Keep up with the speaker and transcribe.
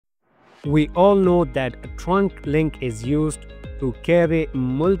We all know that a trunk link is used to carry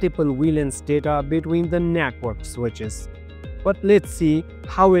multiple VLANs data between the network switches. But let's see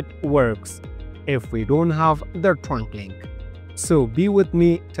how it works if we don't have the trunk link. So be with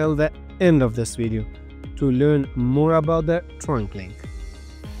me till the end of this video to learn more about the trunk link.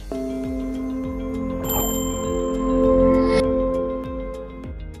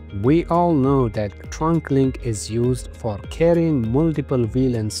 We all know that trunk link is used for carrying multiple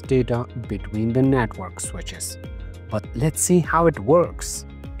VLANs data between the network switches. But let's see how it works.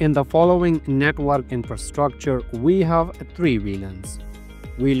 In the following network infrastructure, we have three VLANs: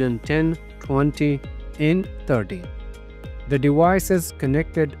 VLAN 10, 20, and 30. The devices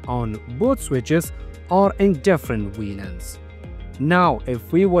connected on both switches are in different VLANs. Now,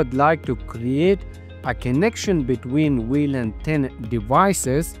 if we would like to create a connection between VLAN 10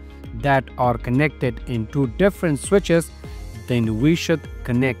 devices that are connected in two different switches, then we should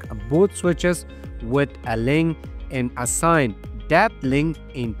connect both switches with a link and assign that link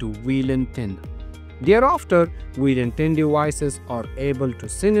into VLAN 10. Thereafter, VLAN 10 devices are able to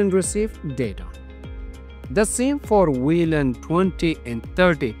send and receive data. The same for VLAN 20 and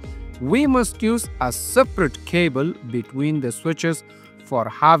 30. We must use a separate cable between the switches for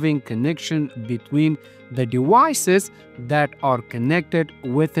having connection between the devices that are connected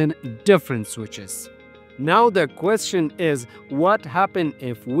within different switches. Now the question is, what happens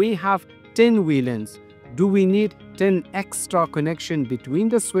if we have 10 VLANs? Do we need 10 extra connection between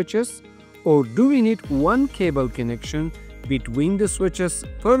the switches, or do we need one cable connection between the switches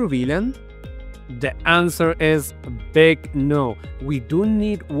per VLAN? The answer is big no. We don't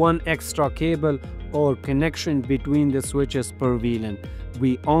need one extra cable or connection between the switches per VLAN.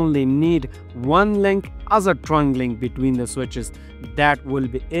 We only need one link as a trunk link between the switches that will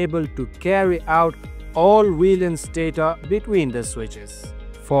be able to carry out all VLANs data between the switches.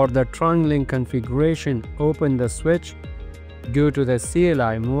 For the trunk link configuration, open the switch, go to the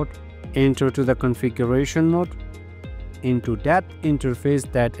CLI mode, enter to the configuration mode, into that interface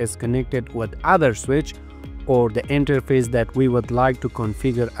that is connected with other switch or the interface that we would like to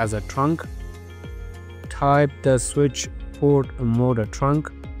configure as a trunk. Type the switch port mode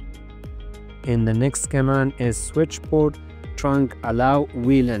trunk, and the next command is switch port trunk allow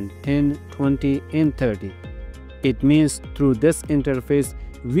VLAN 10, 20 and 30. It means through this interface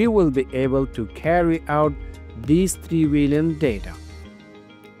we will be able to carry out these three VLAN data.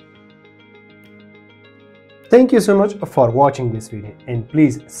 Thank you so much for watching this video, and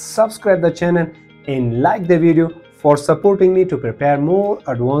please subscribe the channel and like the video for supporting me to prepare more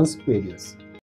advanced videos.